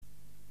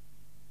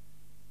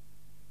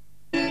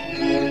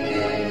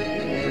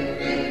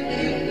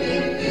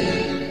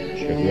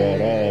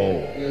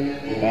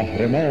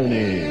قهرمان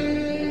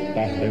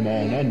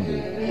قهرمانان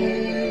بود.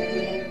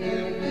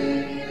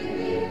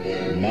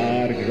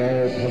 مرگ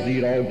را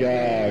پذیرا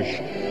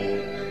گشت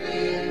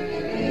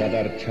و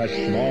در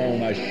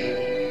چشمانش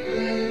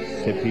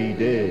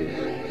سپیده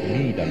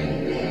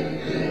می‌دمید.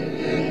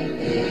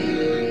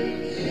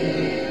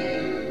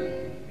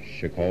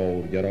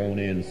 شکارگران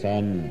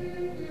انسان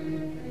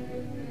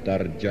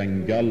در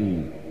جنگل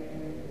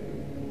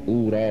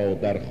او را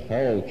در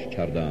خاک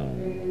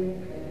کردند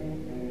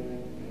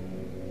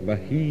و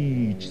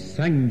هیچ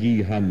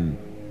سنگی هم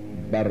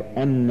بر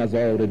آن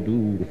مزار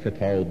دور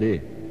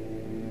فتاده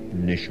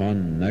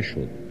نشان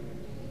نشد.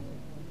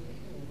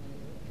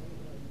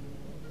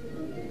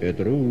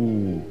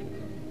 بدرود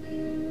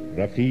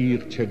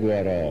رفیق چه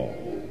گوارا،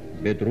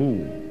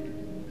 بدرود.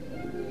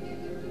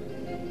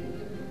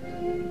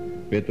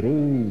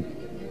 بدرود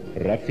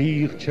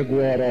رفیق چه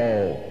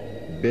گوارا،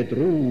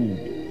 بدرود.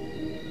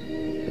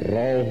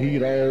 راهی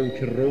را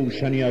که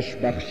روشنیش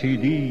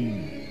بخشیدی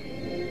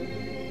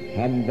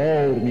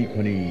هموار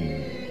می‌کنیم،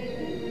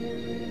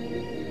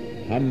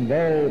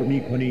 هموار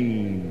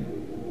می‌کنیم،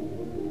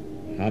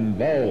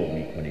 هموار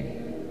می‌کنیم.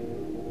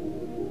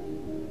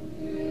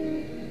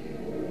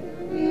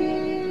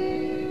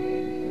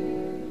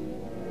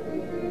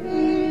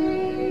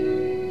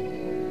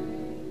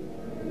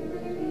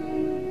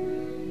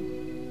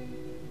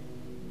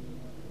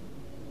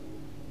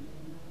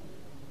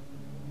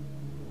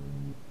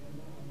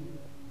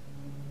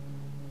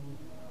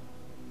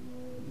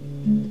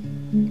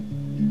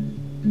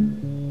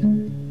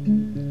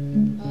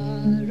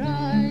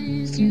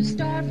 You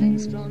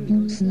starvelings from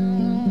your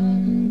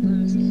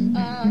slumbers,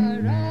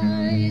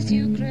 arise,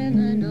 you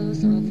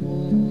criminals of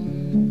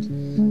want,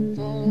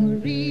 for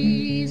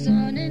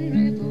reason in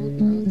revolt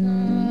both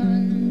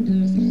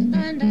thunders,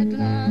 and at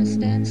last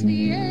stands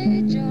the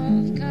age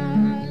of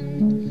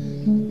Kant.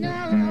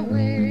 Now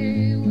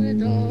away with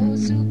all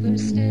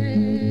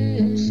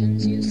superstitions,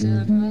 you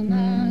several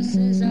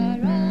masses,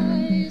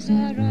 arise,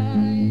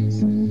 arise,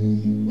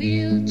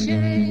 we'll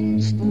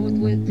change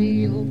forthwith the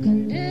old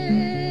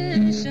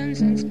conditions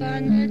and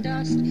spurn the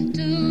dust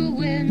to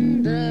win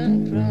the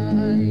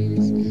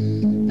prize.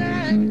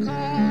 Then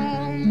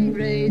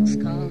comrades,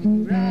 come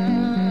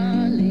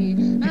rally,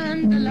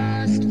 and the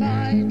last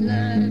fight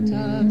let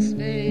us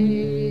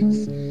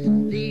face.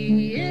 The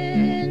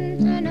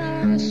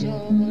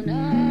International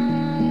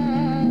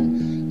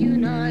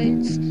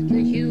unites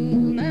the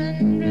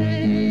human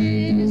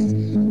race.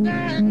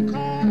 Then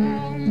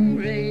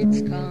comrades,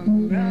 come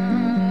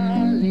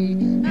rally,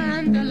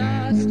 and the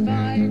last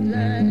fight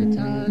let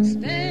us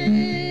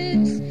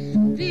face.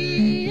 The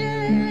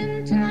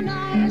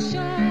International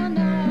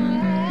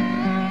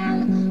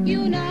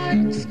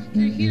unites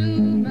the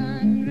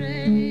human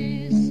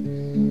race.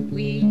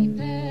 We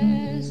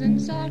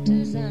peasants,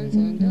 artisans,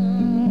 and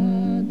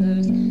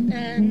others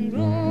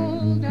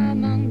enrolled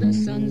among the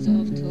sons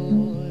of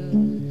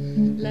toil,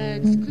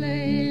 let's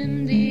claim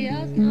the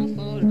earth now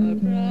for our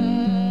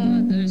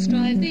brothers,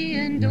 drive the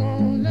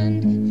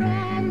indolent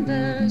from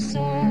the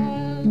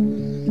soil.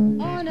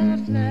 On our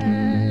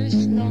flesh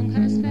long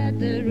has fed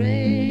the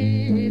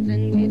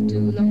raven, we've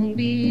too long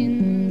been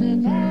the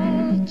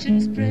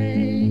vulture's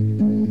prey.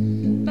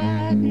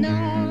 But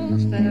now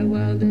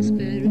farewell the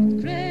spirit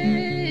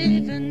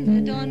craven, the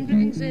dawn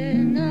brings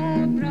in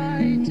a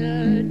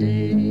brighter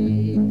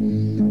day.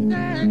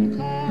 Then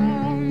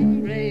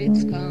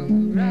comrades, come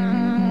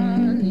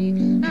rally,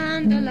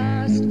 and the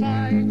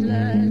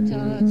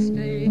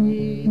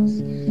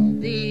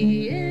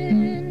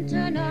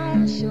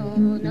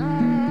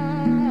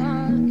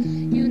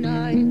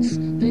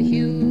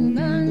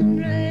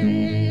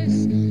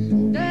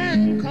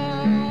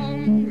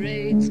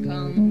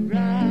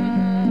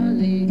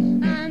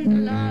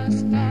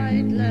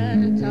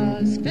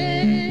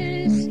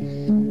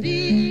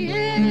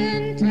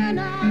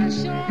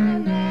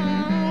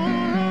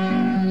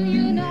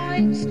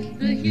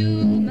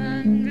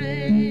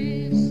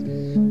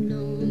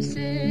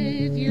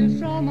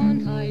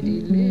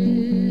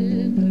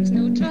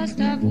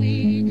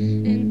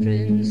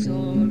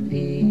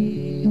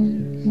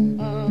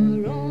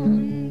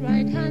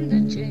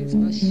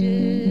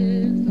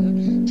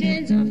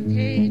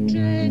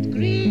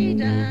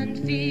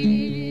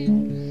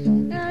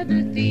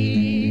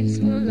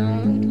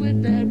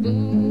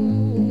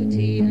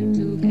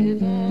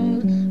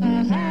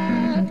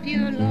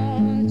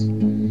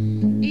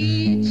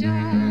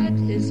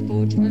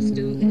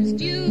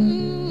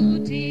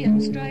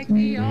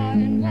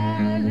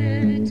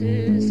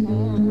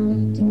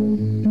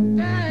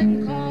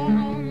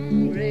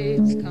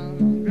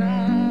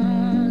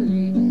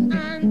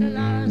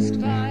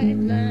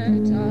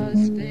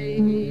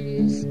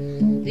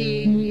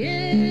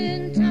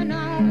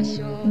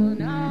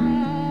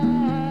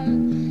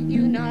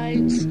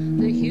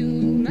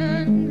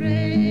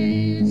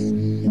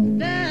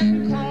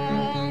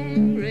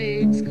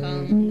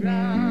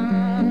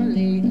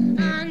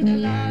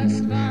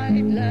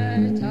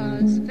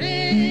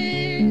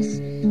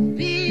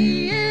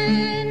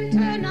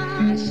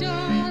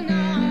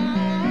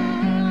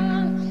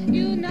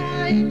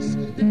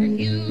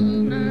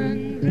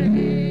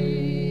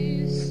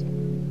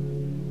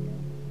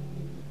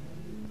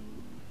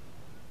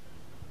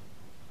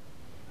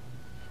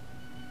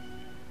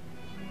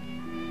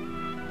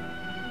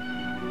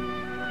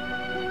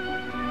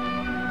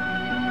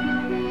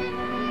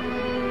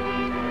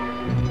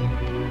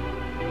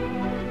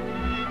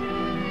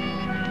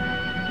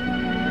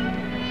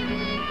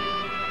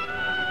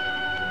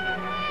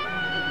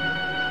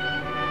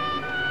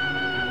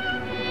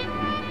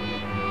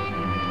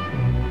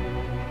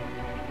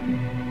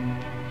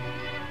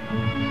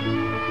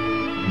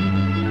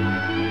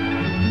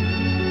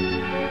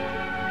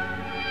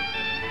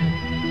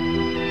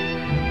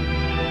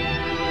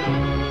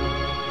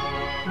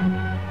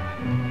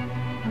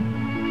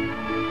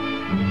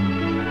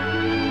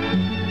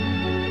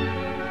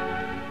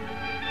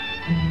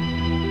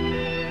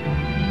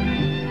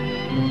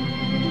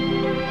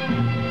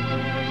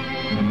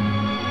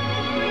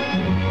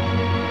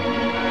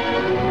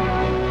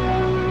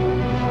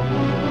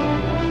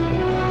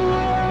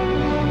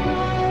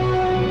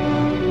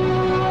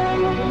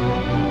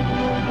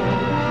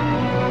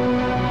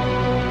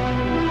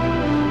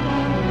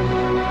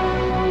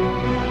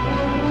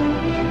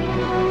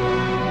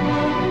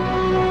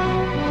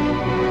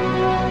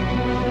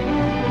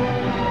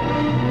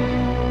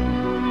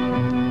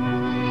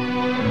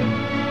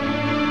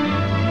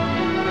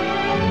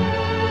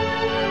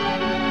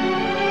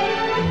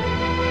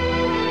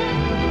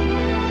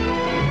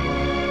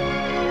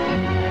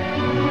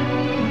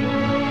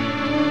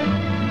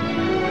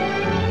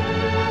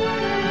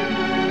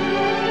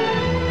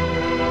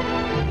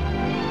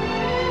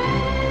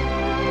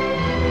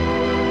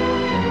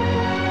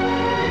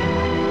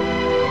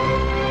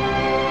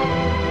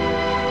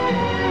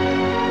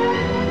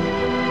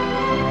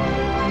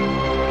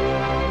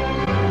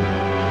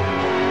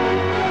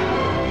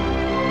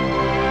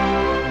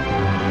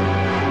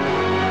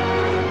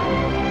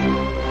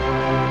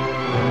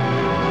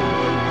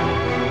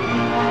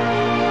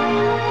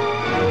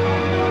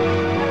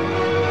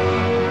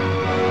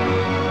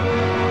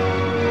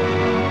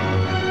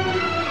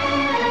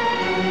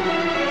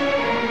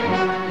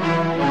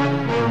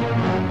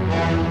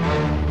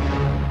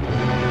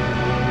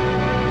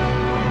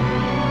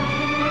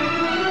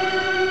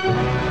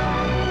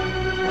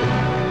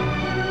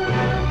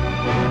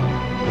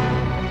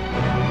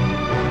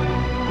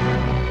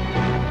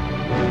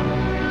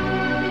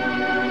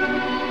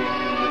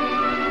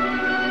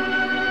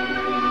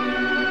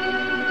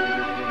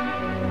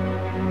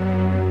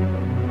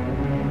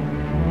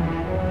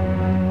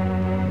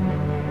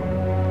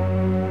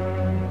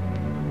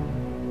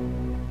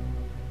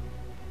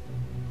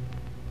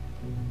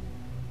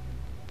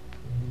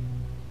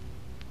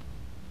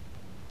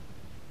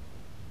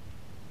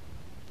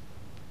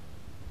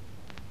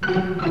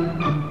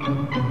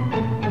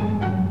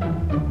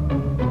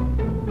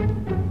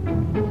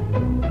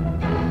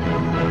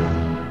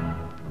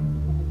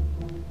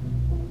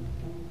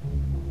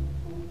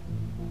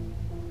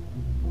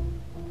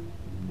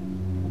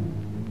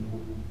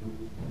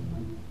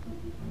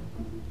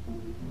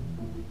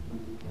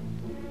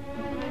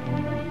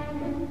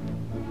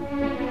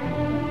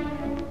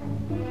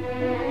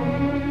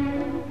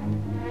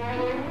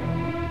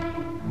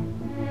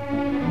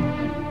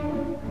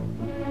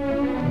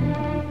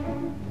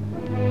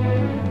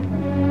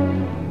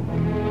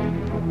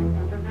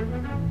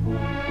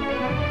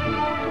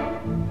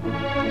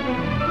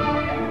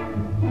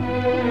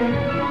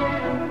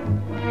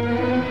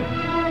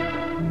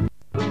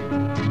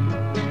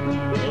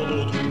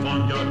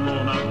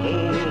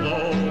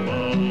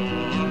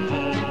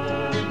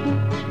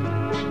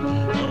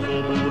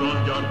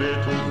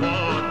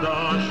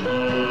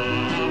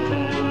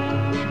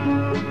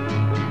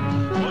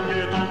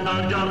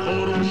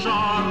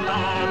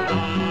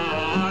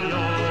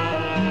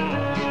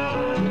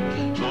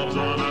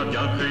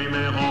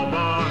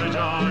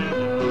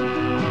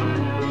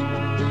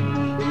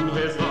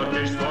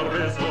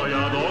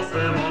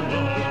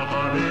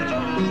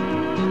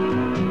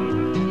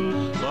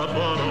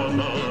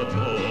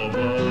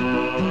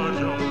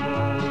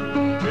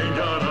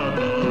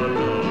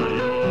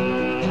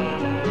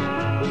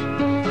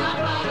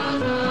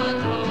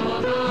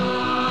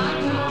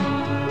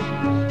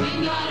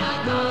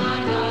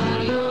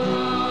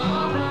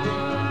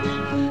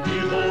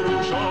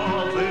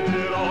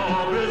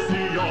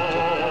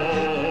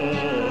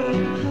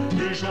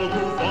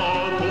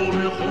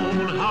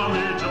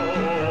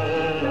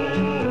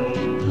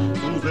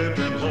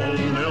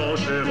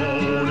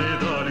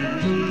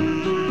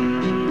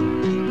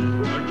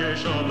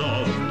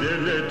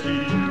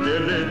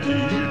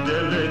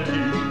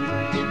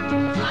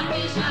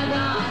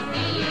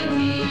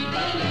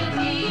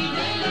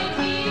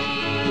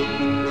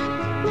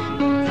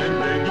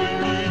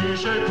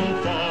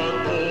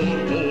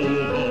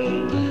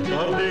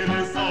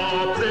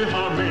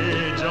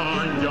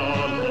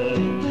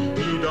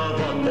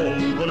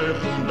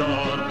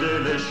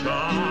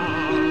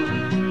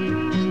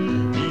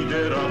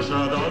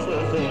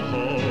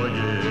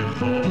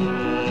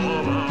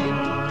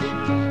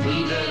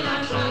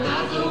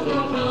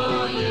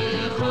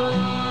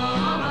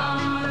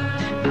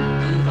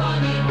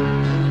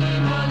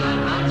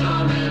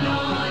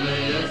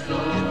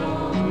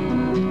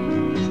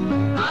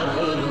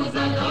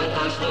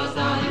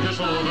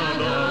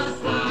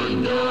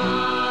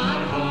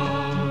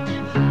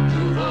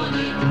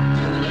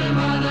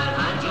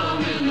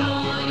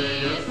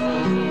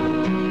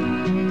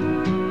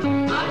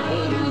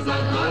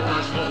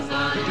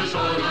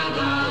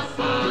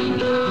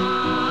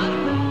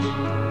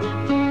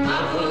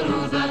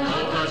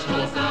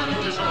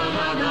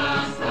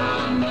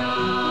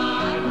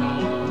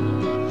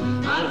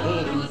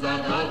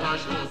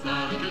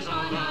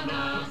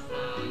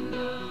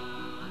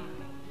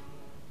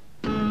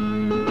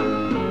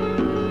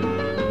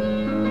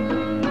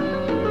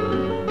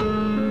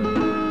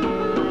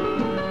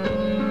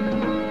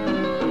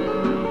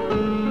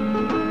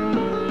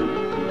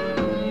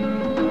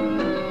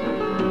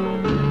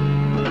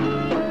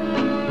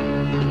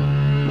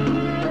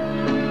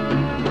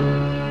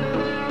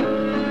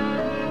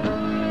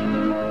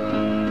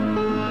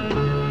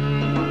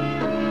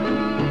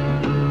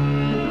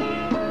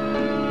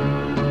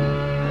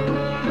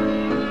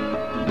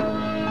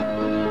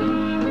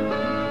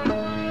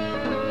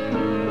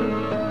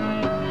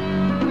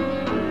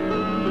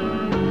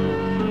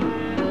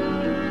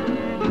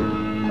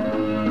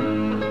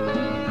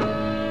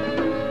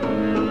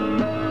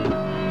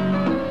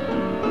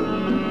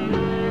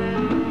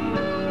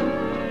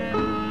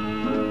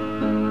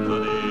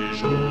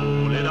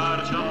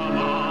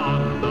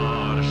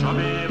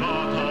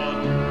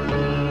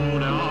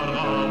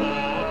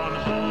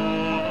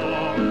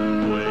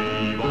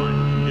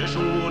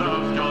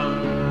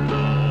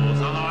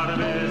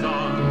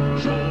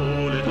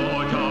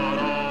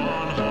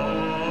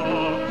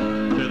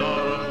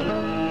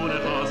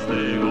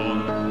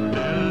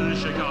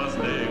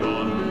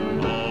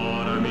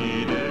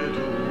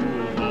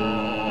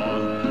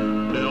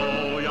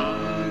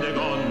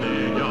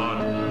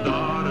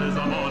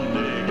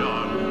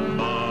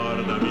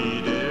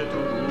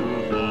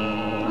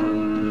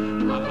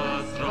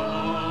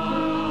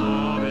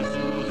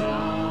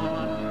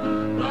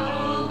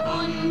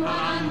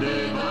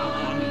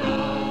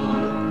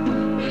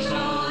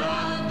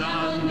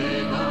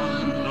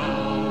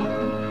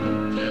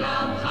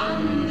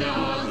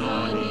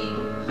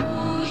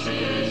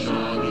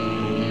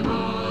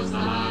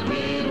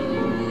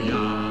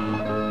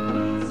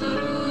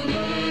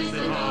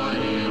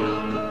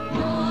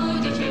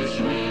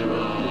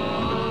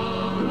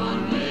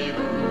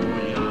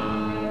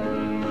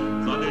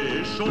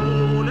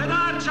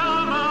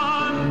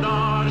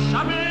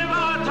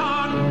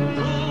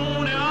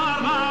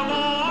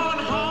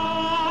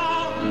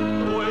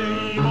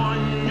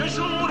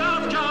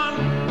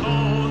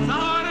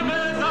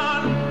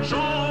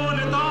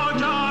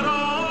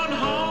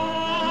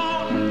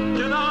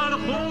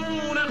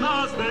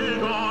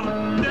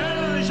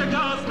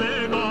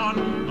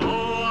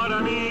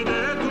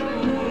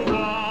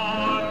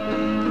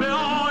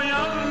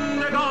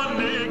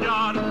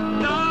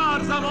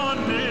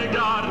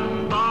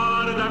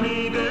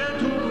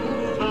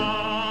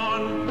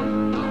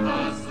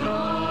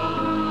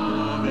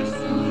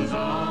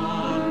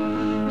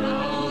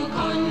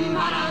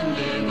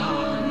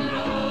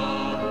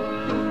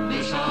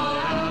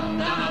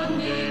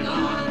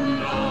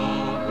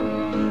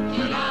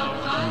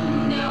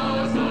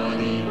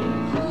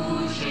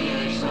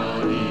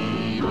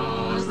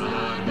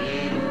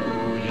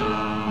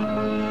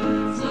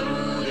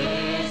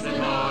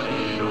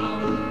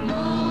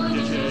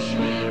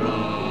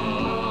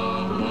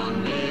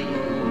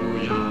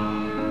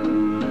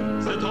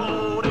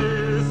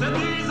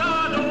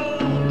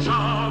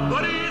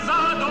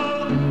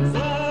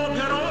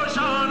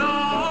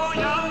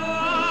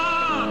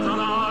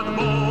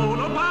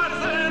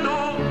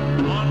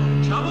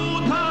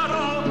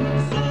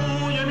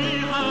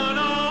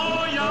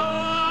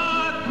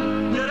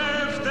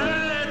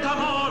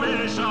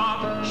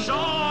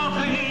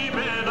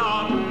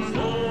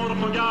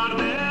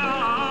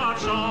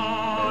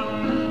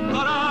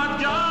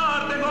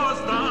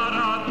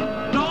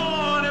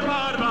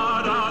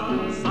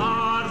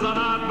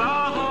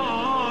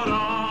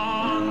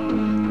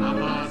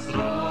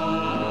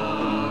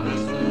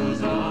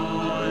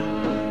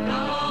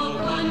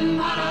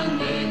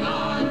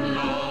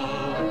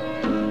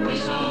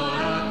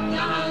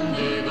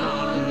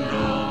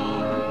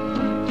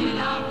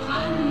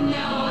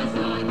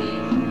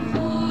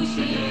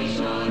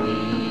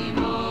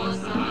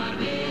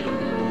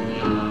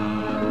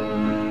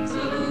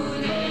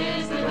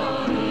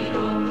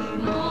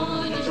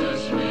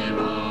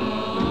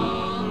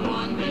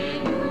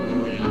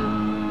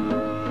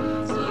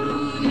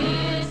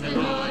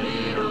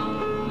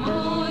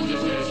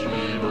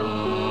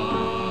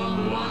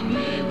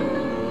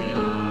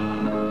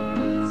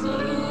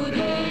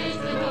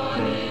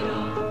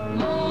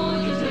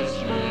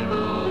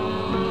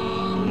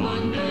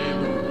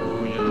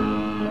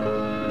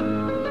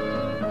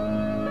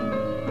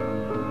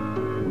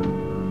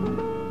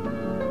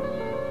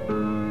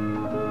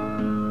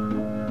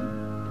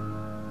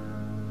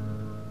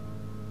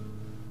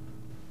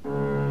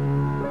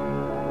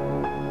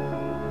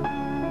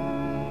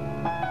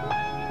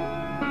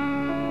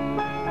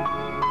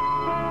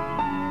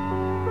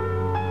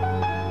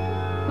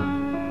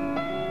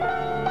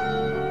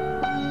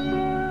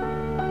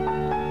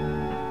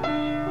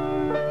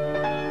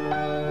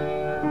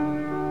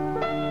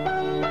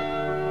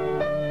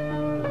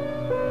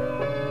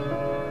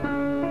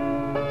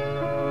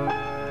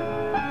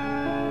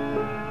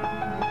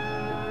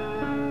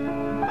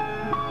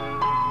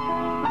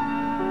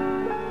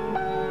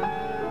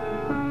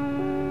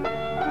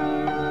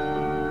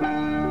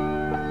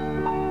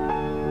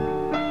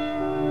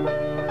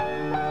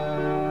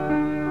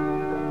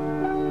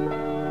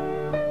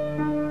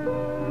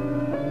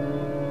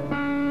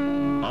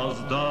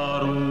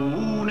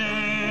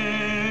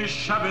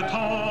شب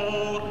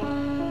تار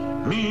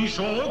می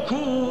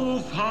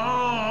شکوفد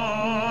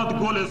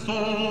گل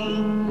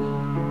صبح،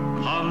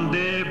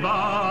 خنده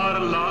بر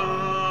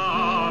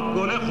لب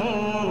گل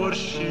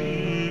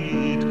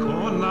خورشید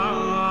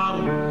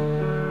کنم،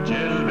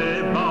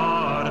 جلوه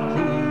بر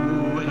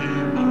کوه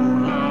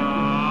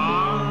بلند،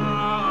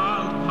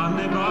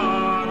 خنده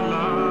بر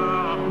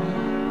لب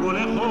گل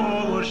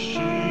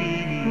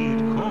خورشید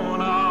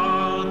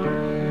کنم،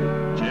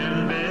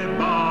 جلوه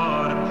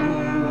بر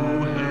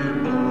کوه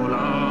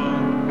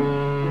بلند.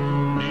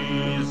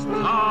 نیست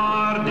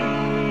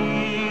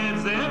تردید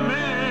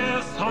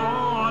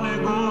زمستان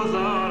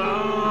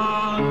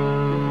گذرد،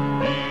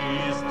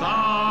 نیست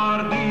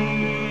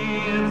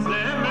تردید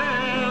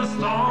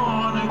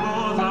زمستان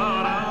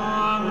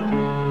گذرد،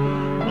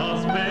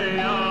 باز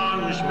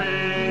پیش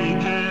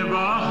پیک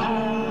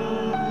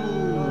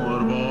بهار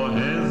با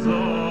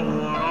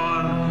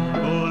هزاران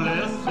گل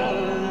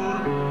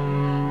سرخ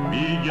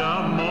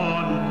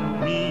بیگمان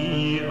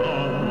می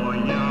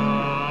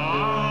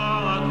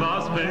آید،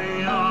 باز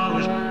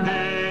پیش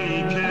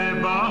پیک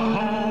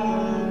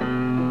بهار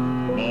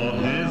با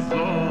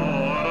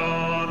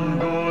هزاران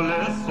گل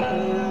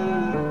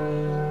سرخ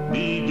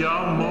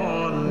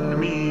بیگمان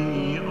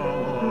می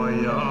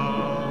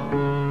آید.